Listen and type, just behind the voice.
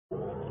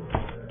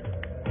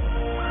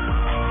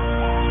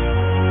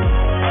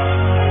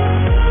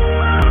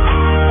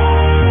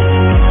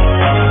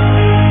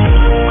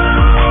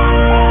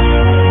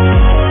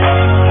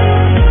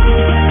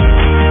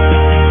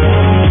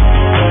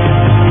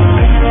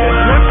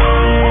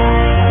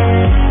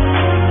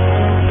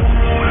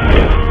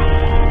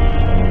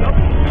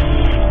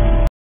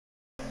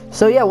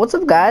So yeah, what's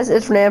up guys,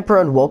 it's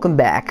Fernando and welcome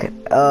back.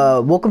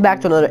 Welcome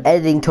back to another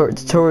editing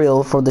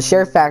tutorial for the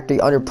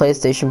ShareFactory on your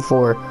PlayStation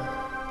 4.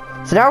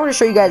 So now I'm going to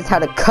show you guys how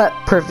to cut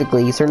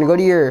perfectly. So we're going to go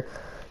to your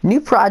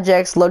new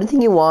projects, load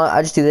anything you want.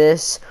 I just do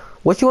this.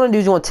 What you want to do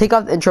is you want to take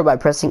off the intro by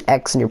pressing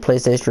X on your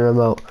PlayStation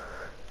remote.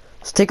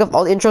 So take off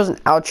all the intros and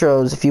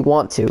outros if you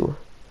want to.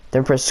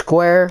 Then press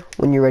square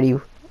when you're ready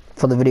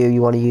for the video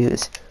you want to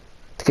use.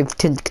 To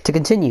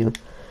continue.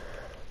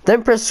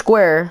 Then press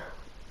square,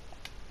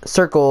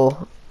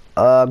 circle,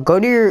 go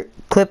to your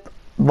clip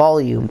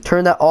volume,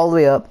 turn that all the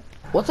way up.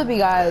 What's up you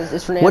guys,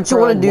 it's Fernando. What you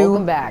want to do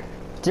welcome back.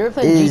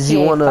 is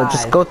you want to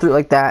just go through it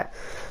like that.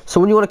 So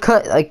when you want to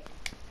cut, like,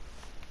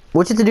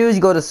 what you have to do is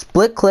you go to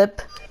split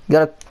clip, you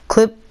gotta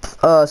clip,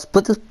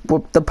 split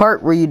the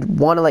part where you'd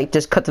want to like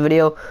just cut the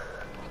video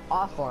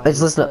offline.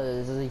 Just listen up.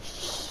 There's a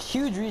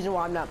huge reason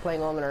why I'm not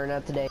playing on the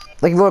internet today.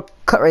 Like if you want to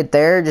cut right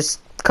there,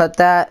 just cut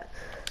that,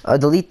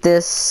 delete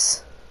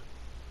this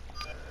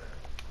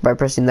by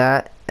pressing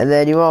that, and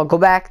then you want to go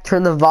back,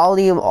 turn the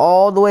volume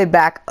all the way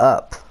back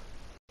up.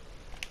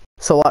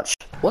 So watch.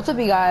 What's up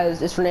you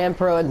guys, it's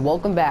Fernando and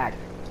welcome back.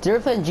 Zero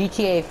Plan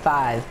GTA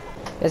 5.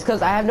 It's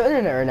because I have no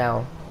internet right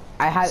now.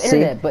 I have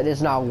internet, but it's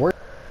not working.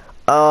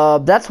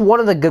 That's one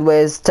of the good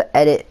ways to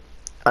edit.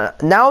 Now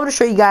I'm going to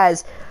show you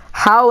guys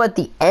how at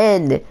the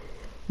end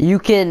you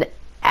can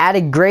add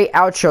a great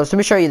outro. So let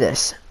me show you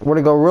this. We're going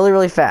to go really,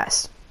 really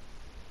fast.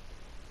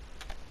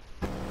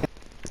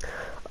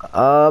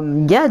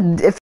 Yeah,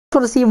 if you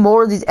want to see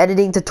more of these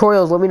editing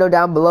tutorials, let me know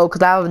down below,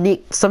 because I have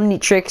some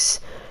neat tricks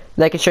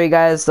that I can show you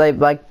guys, like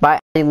by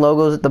adding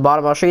logos at the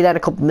bottom. I'll show you that in a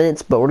couple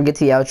minutes, but we're gonna get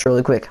to the outro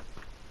really quick.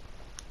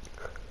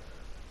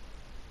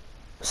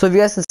 So if you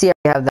guys can see,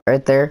 I have that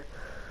right there.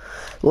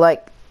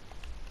 Like,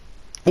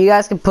 you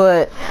guys can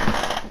put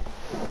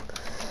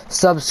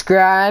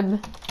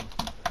subscribe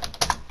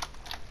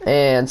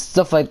and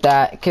stuff like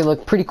that. It can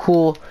look pretty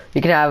cool.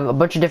 You can have a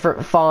bunch of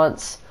different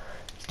fonts.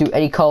 Just do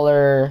any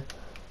color.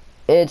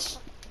 It's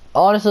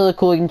honestly really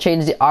cool. You can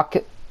change the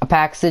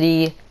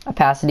opacity. You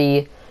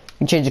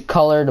can change the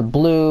color to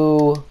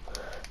blue.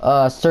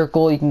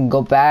 Circle. You can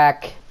go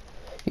back.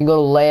 You can go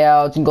to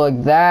layouts. You can go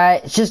like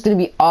that. It's just gonna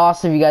be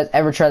awesome if you guys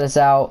ever try this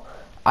out.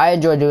 I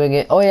enjoy doing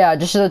it. Oh yeah,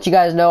 just to let you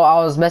guys know,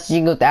 I was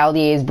messaging with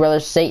Ali's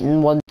brother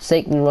Satan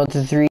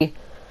 123. It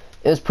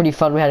was pretty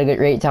fun. We had a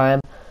great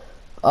time.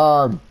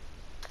 You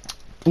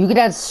can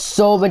add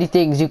so many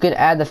things. You can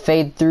add the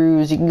fade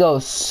throughs. You can go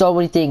so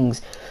many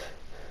things.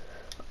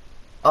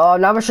 Now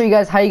I'm gonna show you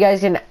guys how you guys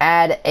can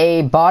add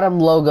a bottom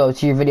logo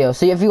to your video.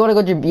 So if you want to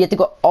go to, you have to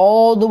go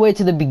all the way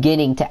to the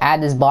beginning to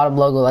add this bottom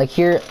logo. Like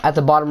here at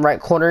the bottom right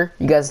corner,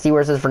 you guys see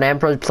where it says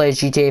Fernando plays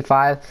GTA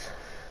 5.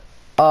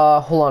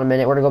 Hold on a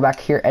minute. We're gonna go back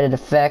here, edit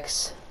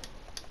effects,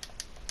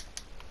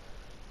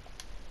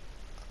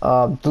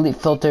 delete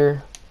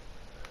filter.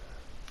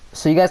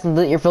 So you guys can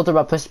delete your filter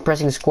by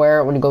pressing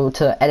square when you go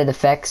to edit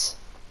effects.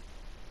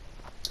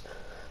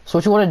 So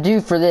what you want to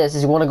do for this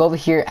is you want to go over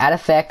here, add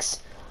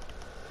effects.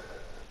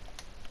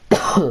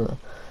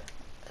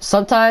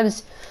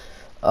 Sometimes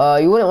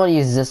you wouldn't want to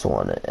use this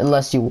one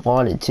unless you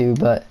wanted to,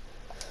 but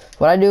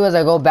what I do is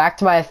I go back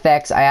to my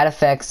effects, I add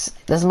effects.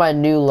 This is my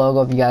new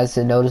logo, if you guys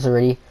didn't notice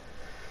already.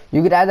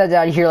 You could add that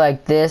down here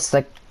like this,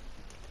 like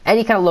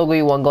any kind of logo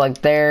you want, go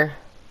like there.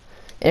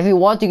 And if you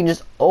want, you can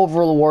just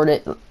overlord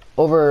it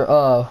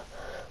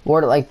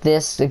like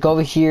this. Like go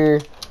over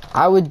here,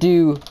 I would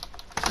do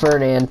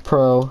Fernand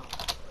Pro,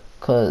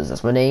 cause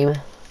that's my name.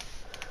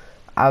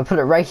 I would put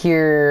it right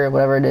here,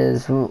 whatever it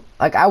is.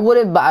 Like I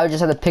wouldn't, but I would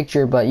just have the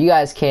picture, but you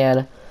guys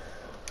can.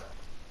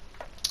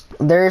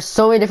 There's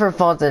so many different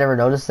fonts. I never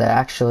noticed that,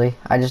 actually.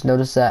 I just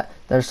noticed that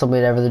there's so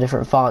many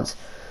different fonts.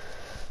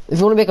 If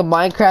you want to make a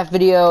Minecraft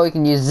video, you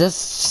can use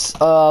this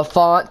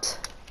font.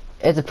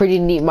 It's a pretty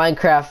neat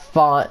Minecraft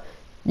font.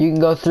 You can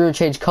go through and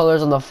change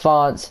colors on the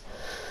fonts.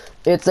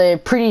 It's a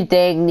pretty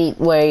dang neat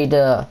way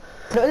to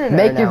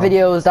make your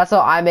videos. That's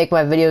how I make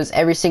my videos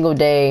every single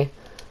day.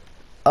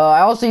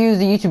 I also use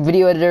the YouTube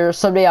video editor.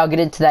 Someday I'll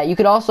get into that. You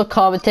can also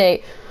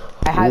commentate.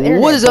 I have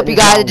internet, what is up, you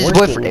guys? It's your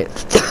boy Fernando.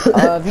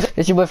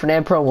 It's your boy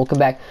Fernando Pro, and welcome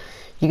back.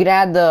 You can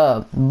add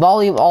the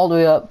volume all the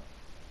way up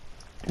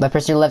by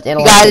pressing your left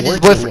analog. You guys, it's your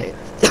boy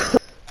Fernando.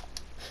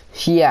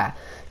 Yeah,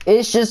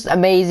 it's just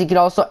amazing. You can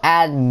also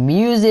add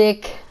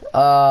music.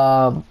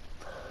 None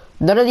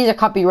of these are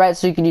copyright,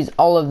 so you can use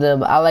all of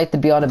them. I like to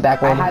be on the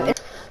background.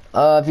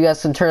 If you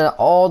guys can turn it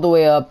all the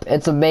way up,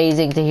 it's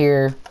amazing to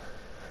hear.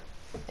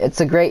 It's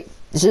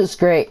just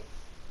great.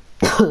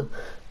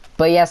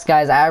 But yes,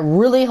 guys, I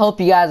really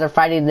hope you guys are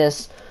finding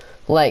this,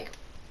 like,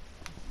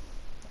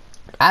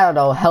 I don't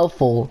know,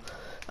 helpful.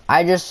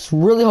 I just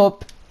really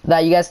hope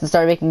that you guys can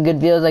start making good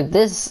videos like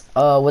this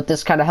with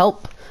this kind of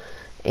help.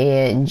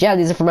 And yeah,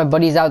 these are for my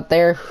buddies out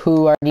there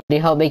who are needing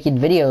help making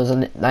videos,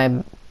 and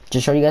I'm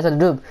just showing you guys how to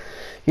do them.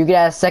 You can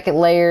add a second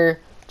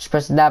layer, just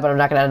pressing that, but I'm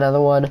not gonna add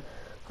another one.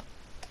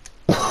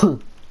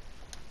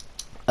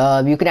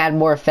 You can add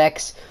more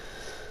effects.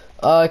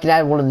 You can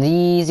add one of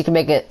these. You can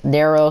make it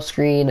narrow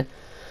screen.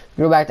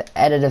 Go back to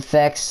edit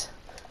effects.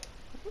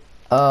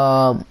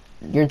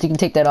 You can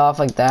take that off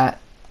like that.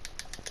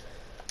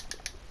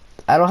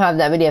 I don't have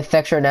that many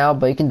effects right now,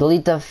 but you can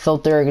delete the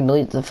filter, you can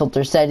delete the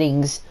filter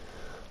settings.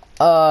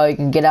 You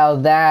can get out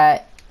of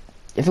that.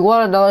 If you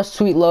want another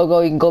sweet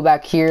logo, you can go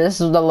back here.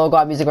 This is the logo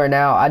I'm using right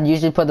now. I'd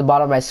usually put at the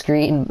bottom of my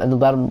screen, at the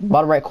bottom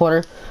right corner.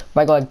 If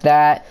I go like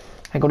that,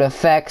 I go to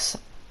effects.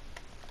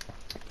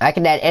 I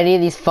can add any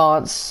of these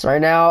fonts.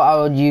 Right now, I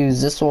would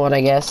use this one,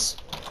 I guess.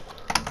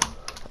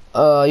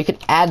 You can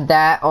add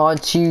that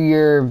onto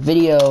your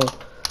video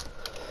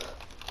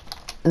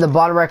in the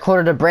bottom right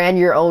corner to brand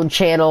your own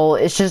channel.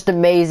 It's just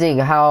amazing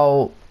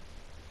how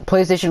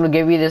PlayStation will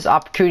give you this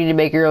opportunity to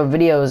make your own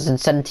videos and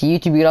send it to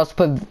YouTube. You can also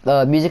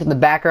put music in the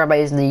background by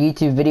using the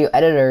YouTube video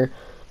editor.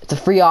 It's a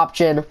free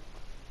option.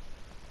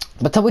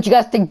 But tell me what you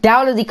guys think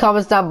down in the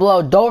comments down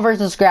below. Don't forget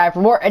to subscribe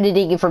for more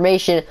editing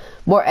information,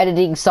 more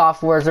editing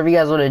softwares, whatever you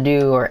guys want to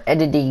do, or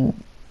editing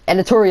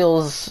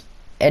tutorials,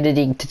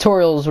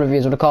 whatever you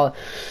guys want to call it.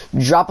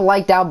 Drop a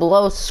like down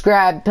below,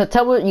 subscribe.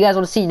 Tell me what you guys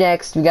want to see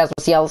next. You guys want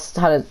to see how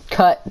to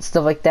cut and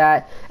stuff like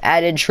that,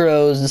 add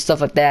intros and stuff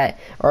like that,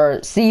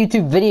 or see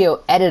YouTube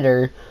video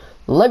editor.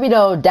 Let me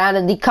know down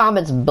in the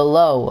comments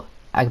below.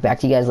 I'll get back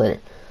to you guys later.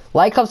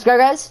 Like, subscribe,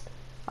 guys.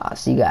 I'll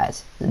see you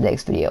guys in the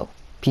next video.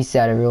 Peace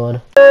out,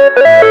 everyone.